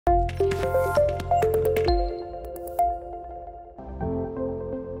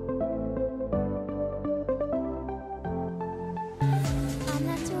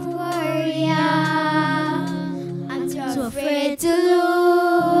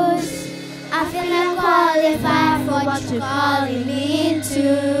what you're calling me into.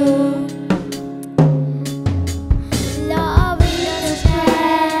 Love is your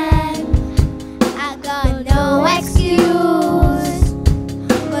strength, I got no excuse.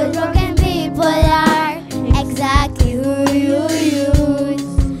 But broken people are exactly who you use.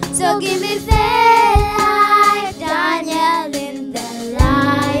 So give me faith like Daniel in the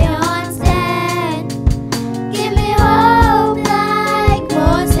lion's den. Give me hope like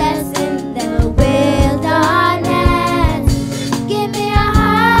Moses in the wilderness. Give me a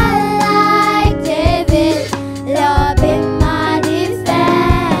heart like David, love in my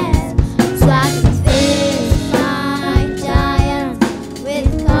defense. So I can face my giants with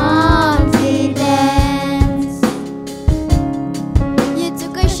confidence. You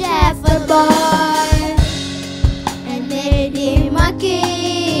took a shepherd boy and made him a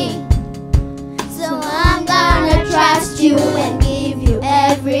king. So I'm gonna trust you and give you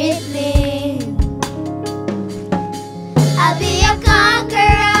everything. I'll be a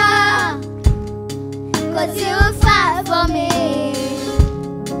conqueror, 'cause you will fight for me.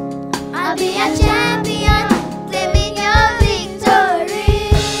 I'll be a champion, claiming your victory.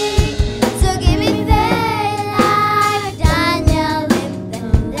 So give me faith like Daniel in the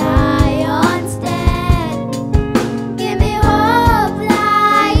lion's den. Give me hope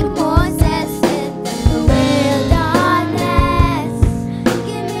like Moses in the wilderness.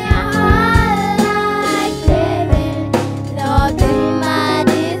 Give me a heart like David, Lord in my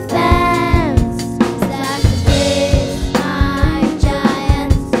defense. So I can face my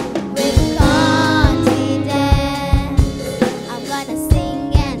giants with confidence. I'm gonna sing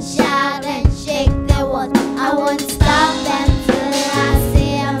and shout and shake the world. I won't stop until I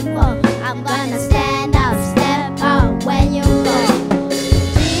see them fall. I'm gonna stand up, step out when you call.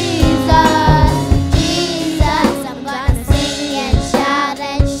 Jesus, Jesus, I'm gonna sing and shout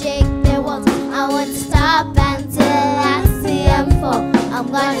and shake the world. I won't stop until I see them fall. I'm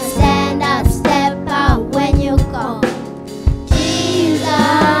gonna stand up, step out when you call. Jesus,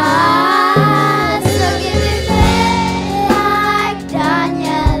 so give me faith like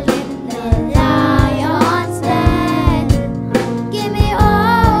Daniel in the lion's den. Give me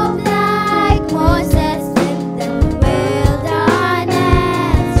hope like Moses in the wilderness.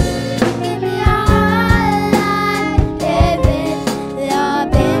 Give me a heart like David,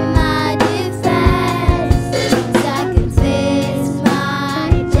 love in my defense. So I can face my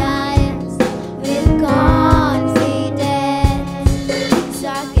giants with confidence. So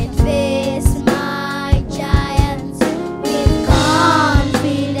I can face my giants with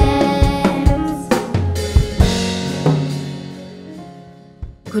confidence.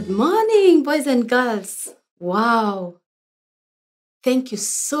 Good morning, boys and girls. Wow. Thank you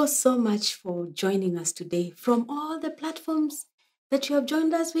so much for joining us today. From all the platforms that you have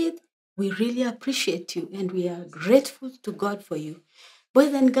joined us with, we really appreciate you and we are grateful to God for you.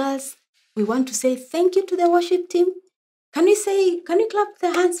 Boys and girls, we want to say thank you to the worship team. Can you clap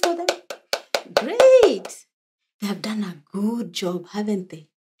the hands for them? Great. They have done a good job, haven't they?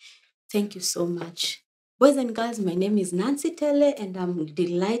 Thank you so much. Boys and girls, my name is Nancy Tele and I'm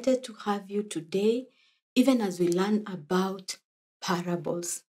delighted to have you today, even as we learn about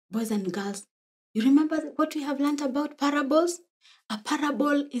parables. Boys and girls, you remember what we have learned about parables? A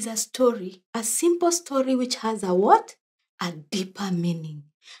parable is a story, a simple story which has a what? A deeper meaning.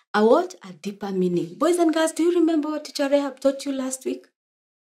 A what? A deeper meaning. Boys and girls, do you remember what Teacher Rehab taught you last week?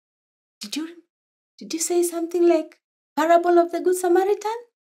 Did you say something like parable of the Good Samaritan?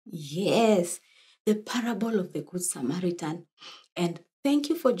 Yes, the parable of the Good Samaritan. And thank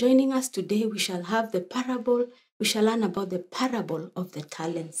you for joining us today. We shall learn about the parable of the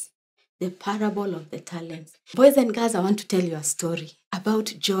talents. The parable of the talents. Boys and girls, I want to tell you a story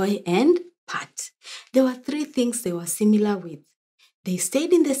about Joy and Pat. There were 3 things they were similar with. They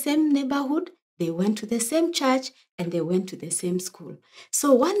stayed in the same neighborhood, they went to the same church, and they went to the same school.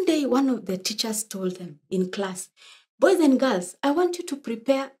 So one day, one of the teachers told them in class, boys and girls, I want you to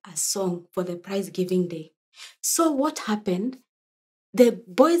prepare a song for the prize giving day. So what happened? The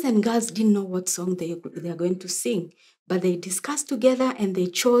boys and girls didn't know what song they are going to sing, but they discussed together and they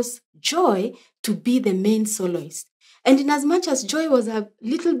chose Joy to be the main soloist. And in as much as Joy was a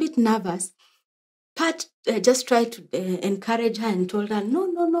little bit nervous, Pat just tried to encourage her and told her,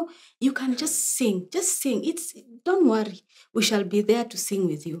 no, you can just sing. Don't worry, we shall be there to sing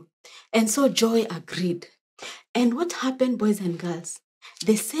with you. And so Joy agreed. And what happened, boys and girls?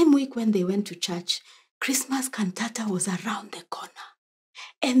 The same week when they went to church, Christmas cantata was around the corner.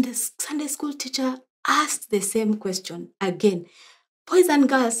 And the Sunday school teacher asked the same question again. Boys and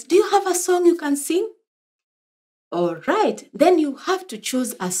girls, do you have a song you can sing? All right, then you have to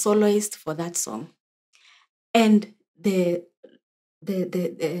choose a soloist for that song. And the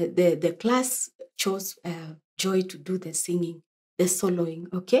the class chose Joy to do the singing, the soloing,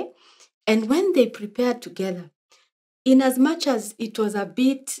 okay? And when they prepared together, in as much as it was a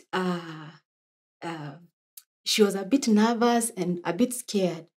bit, she was a bit nervous and a bit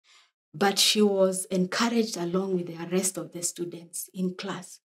scared, but she was encouraged along with the rest of the students in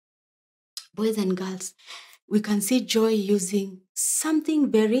class. Boys and girls, we can see Joy using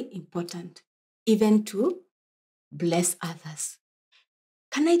something very important, even to bless others.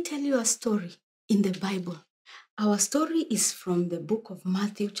 Can I tell you a story in the Bible? Our story is from the book of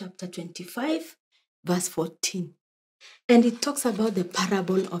Matthew chapter 25, verse 14. And it talks about the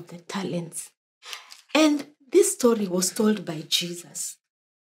parable of the talents. And this story was told by Jesus.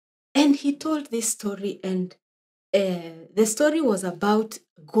 And he told this story, and the story was about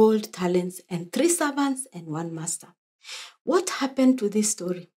gold talents and 3 servants and 1 master. What happened to this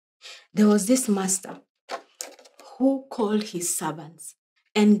story? There was this master who called his servants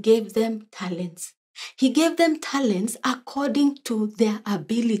and gave them talents. He gave them talents according to their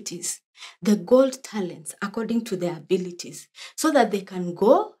abilities, the gold talents according to their abilities, so that they can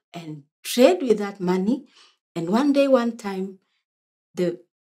go and trade with that money. And one time, the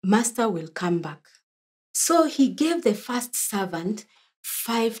master will come back. So he gave the first servant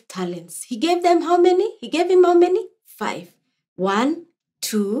 5 talents. He gave them how many? He gave him how many? 5. 1,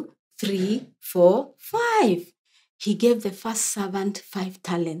 2, 3, 4, 5. He gave the first servant 5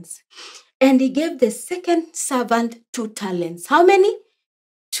 talents. And he gave the second servant 2 talents. How many?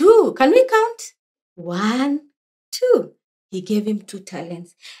 2. Can we count? 1, 2. He gave him 2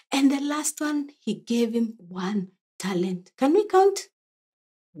 talents. And the last one, he gave him 1 talent. Can we count?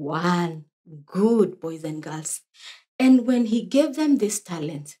 1. Good, boys and girls. And when he gave them this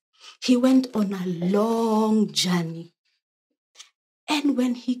talent, he went on a long journey. And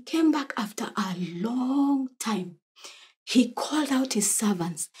when he came back after a long time, he called out his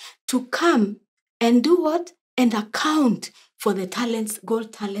servants to come and do what? And account for the talents,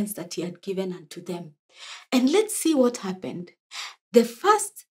 gold talents that he had given unto them. And let's see what happened. The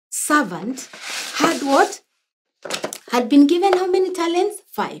first servant had what? Had been given how many talents?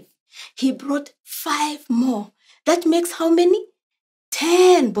 5. He brought 5 more. That makes how many?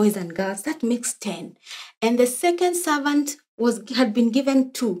 10, boys and girls. That makes 10. And the second servant had been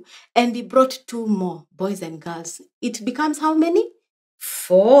given 2, and he brought 2 more, boys and girls. It becomes how many?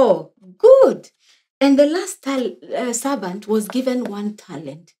 4. Good. And the last servant was given 1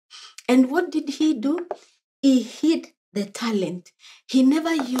 talent. And what did he do? He hid the talent. He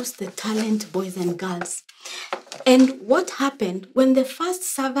never used the talent, boys and girls. And what happened when the first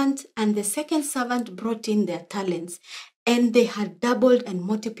servant and the second servant brought in their talents, and they had doubled and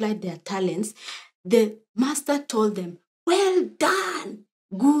multiplied their talents, the master told them, "Well done,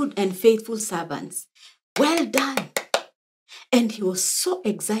 good and faithful servants. Well done." And he was so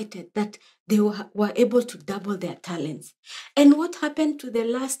excited that they were able to double their talents. And what happened to the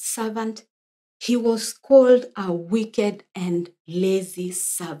last servant? He was called a wicked and lazy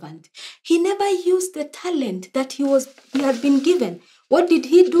servant. He never used the talent that he had been given. What did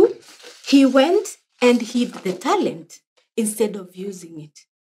he do? He went and hid the talent instead of using it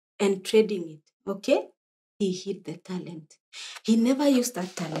and trading it. Okay? He hid the talent. He never used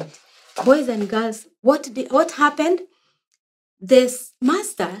that talent. Boys and girls, what happened? This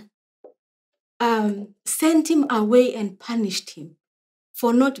master sent him away and punished him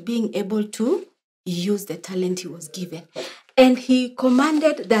for not being able to use the talent he was given. And he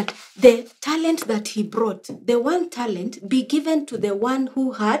commanded that the talent that he brought, the 1 talent, be given to the one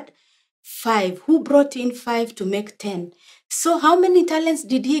who had 5, who brought in 5 to make 10. So how many talents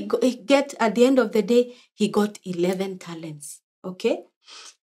did he get at the end of the day? He got 11 talents. Okay?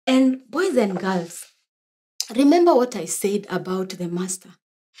 And boys and girls, remember what I said about the master.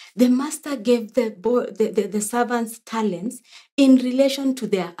 The master gave the servants talents in relation to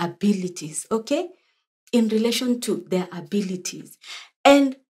their abilities, okay? In relation to their abilities.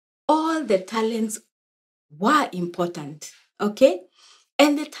 And all the talents were important, okay?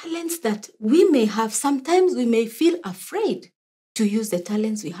 And the talents that we may have, sometimes we may feel afraid to use the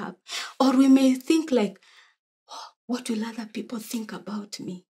talents we have. Or we may think like, "Oh, what will other people think about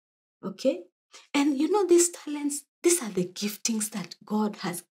me?" Okay? And you know, these talents, these are the giftings that God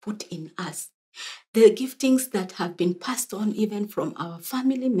has put in us. The giftings that have been passed on even from our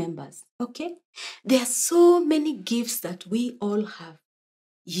family members. Okay? There are so many gifts that we all have.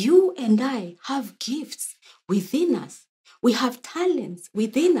 You and I have gifts within us. We have talents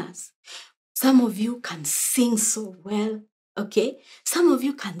within us. Some of you can sing so well. Okay? Some of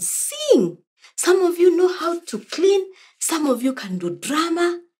you can sing. Some of you know how to clean. Some of you can do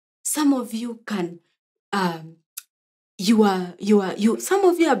drama. Some of you can some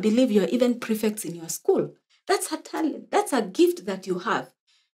of you, I believe you are even prefects in your school. That's a talent. That's a gift that you have,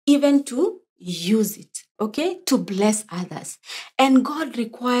 even to use it, okay, to bless others. And God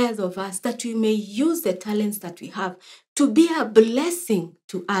requires of us that we may use the talents that we have to be a blessing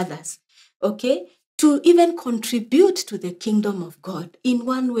to others, okay, to even contribute to the kingdom of God in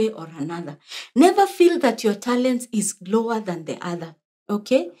one way or another. Never feel that your talent is lower than the other,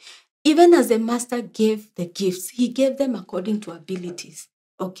 okay? Even as the master gave the gifts, he gave them according to abilities,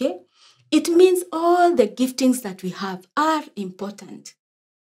 okay? It means all the giftings that we have are important.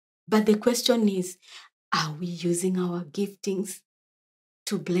 But the question is, are we using our giftings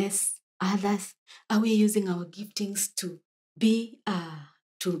to bless others? Are we using our giftings to be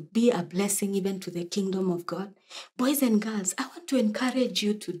a blessing even to the kingdom of God? Boys and girls, I want to encourage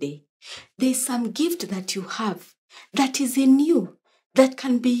you today. There's some gift that you have that is in you that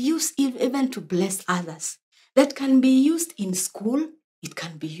can be used even to bless others, that can be used in school, it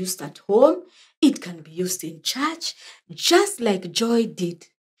can be used at home, it can be used in church, just like Joy did.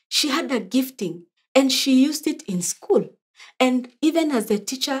 She had a gifting and she used it in school. And even as the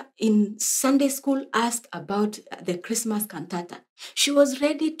teacher in Sunday school asked about the Christmas cantata, she was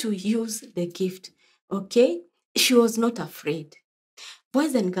ready to use the gift, okay? She was not afraid.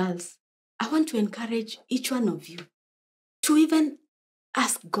 Boys and girls, I want to encourage each one of you to even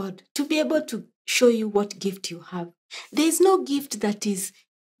ask God to be able to show you what gift you have. There is no gift that is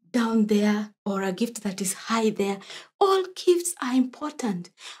down there or a gift that is high there. All gifts are important.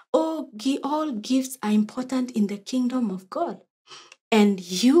 All gifts are important in the kingdom of God. And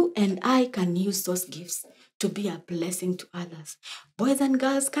you and I can use those gifts to be a blessing to others. Boys and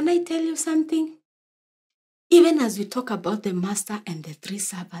girls, can I tell you something? Even as we talk about the master and the three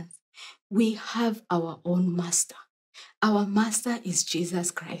servants, we have our own master. Our master is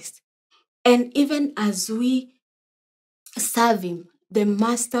Jesus Christ. And even as we serve him, the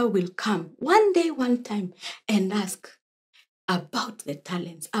master will come one day, one time, and ask about the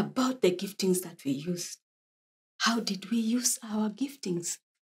talents, about the giftings that we use. How did we use our giftings?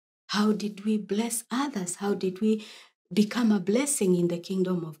 How did we bless others? How did we become a blessing in the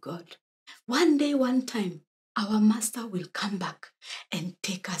kingdom of God? One day, one time, our master will come back and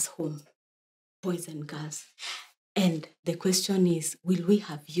take us home, boys and girls. And the question is, will we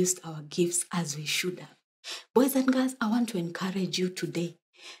have used our gifts as we should have? Boys and girls, I want to encourage you today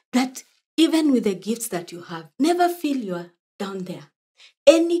that even with the gifts that you have, never feel you're down there.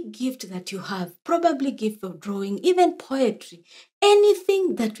 Any gift that you have, probably gift of drawing, even poetry,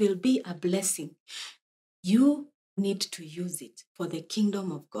 anything that will be a blessing, you need to use it for the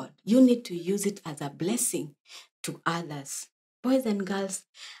kingdom of God. You need to use it as a blessing to others. Boys and girls,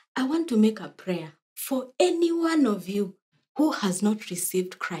 I want to make a prayer for any one of you who has not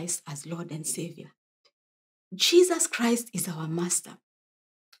received Christ as Lord and Savior. Jesus Christ is our master,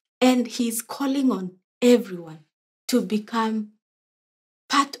 and he's calling on everyone to become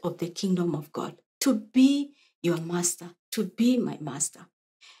part of the kingdom of God, to be your master, to be my master.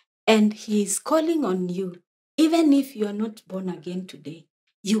 And he is calling on you, even if you are not born again today,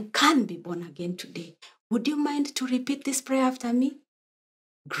 you can be born again today. Would you mind to repeat this prayer after me?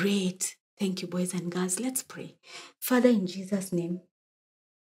 Great. Thank you, boys and girls. Let's pray. Father, in Jesus' name,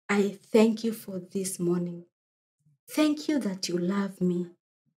 I thank you for this morning. Thank you that you love me.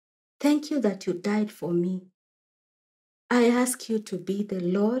 Thank you that you died for me. I ask you to be the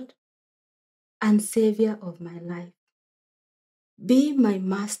Lord and Savior of my life. Be my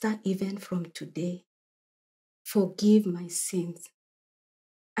master even from today. Forgive my sins.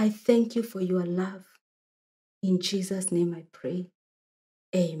 I thank you for your love. In Jesus' name I pray.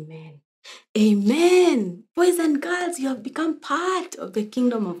 Amen. Amen. Boys and girls, you have become part of the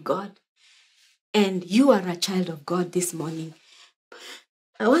kingdom of God. And you are a child of God this morning.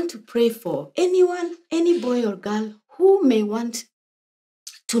 I want to pray for anyone, any boy or girl who may want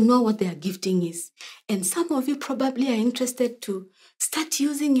to know what their gifting is. And some of you probably are interested to start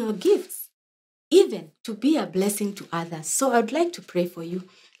using your gifts, even to be a blessing to others. So I'd like to pray for you.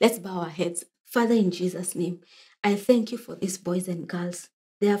 Let's bow our heads. Father, in Jesus' name, I thank you for these boys and girls.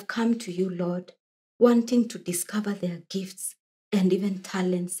 They have come to you, Lord, wanting to discover their gifts and even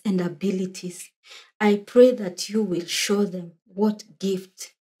talents and abilities. I pray that you will show them what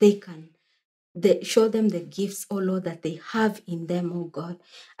gift they can. Show them the gifts, oh Lord, that they have in them, oh God.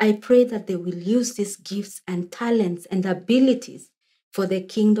 I pray that they will use these gifts and talents and abilities for the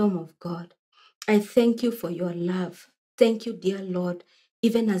kingdom of God. I thank you for your love. Thank you, dear Lord,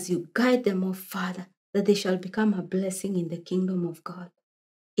 even as you guide them, oh Father, that they shall become a blessing in the kingdom of God.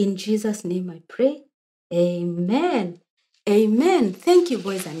 In Jesus' name I pray. Amen. Amen. Thank you,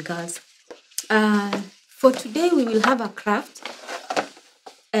 boys and girls. For today, we will have a craft.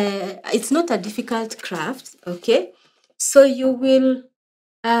 It's not a difficult craft, okay? So you will,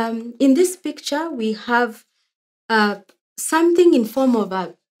 in this picture, we have something in form of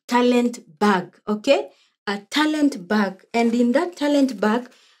a talent bag, okay? A talent bag. And in that talent bag,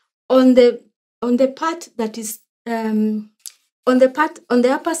 on the part that is, on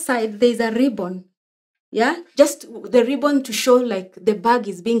the upper side, there's a ribbon. Yeah, just the ribbon to show like the bag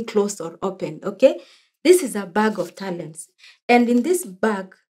is being closed or opened. Okay, this is a bag of talents, and in this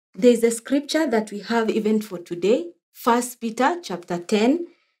bag there's a scripture that we have even for today, 1 Peter chapter 10,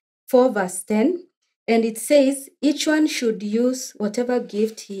 4 verse 10, and it says each one should use whatever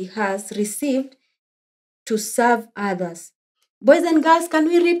gift he has received to serve others. Boys and girls, can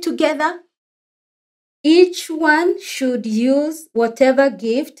we read together? Each one should use whatever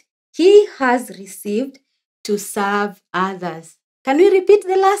gift he has received to serve others. Can we repeat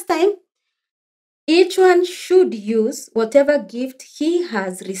the last time? Each one should use whatever gift he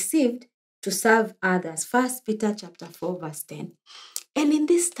has received to serve others. 1 Peter chapter 4 verse 10. And in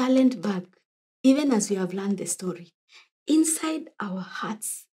this talent bag, even as we have learned the story, inside our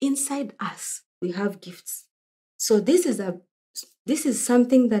hearts, inside us, we have gifts. So this is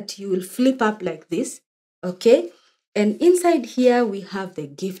something that you will flip up like this, okay? And inside here we have the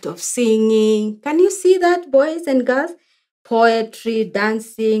gift of singing. Can you see that, boys and girls? Poetry,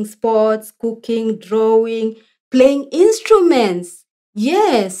 dancing, sports, cooking, drawing, playing instruments.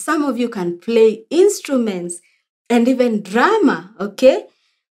 Yes, some of you can play instruments and even drama, okay?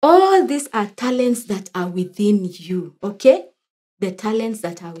 All these are talents that are within you, okay? The talents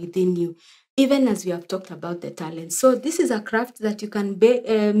that are within you, even as we have talked about the talents. So this is a craft that you can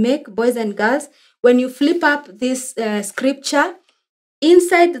make, boys and girls. When you flip up this scripture,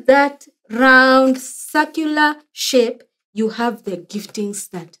 inside that round circular shape, you have the giftings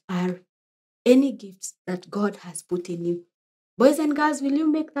that are any gifts that God has put in you. Boys and girls, will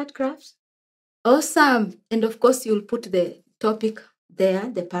you make that craft? Awesome. And of course, you'll put the topic there,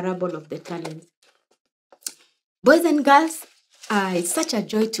 the parable of the talents. Boys and girls, it's such a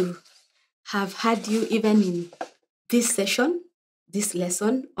joy to have had you even in this session, this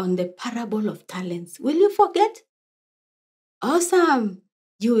lesson on the parable of talents. Will you forget? Awesome.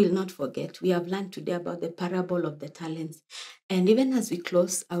 You will not forget. We have learned today about the parable of the talents. And even as we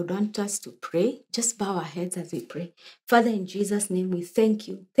close, I would want us to pray. Just bow our heads as we pray. Father, in Jesus' name, we thank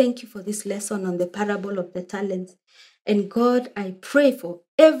you. Thank you for this lesson on the parable of the talents. And God, I pray for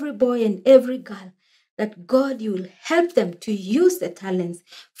every boy and every girl that God, you will help them to use the talents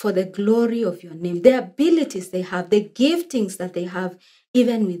for the glory of your name, the abilities they have, the giftings that they have,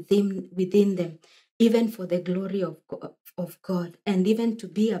 even within them, even for the glory of God, and even to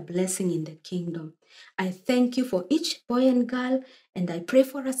be a blessing in the kingdom. I thank you for each boy and girl, and I pray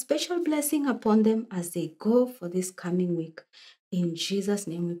for a special blessing upon them as they go for this coming week. In Jesus'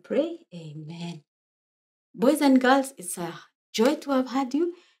 name we pray, amen. Boys and girls, it's a joy to have had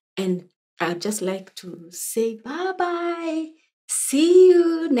you, and I'd just like to say bye-bye. See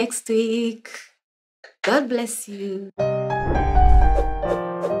you next week. God bless you.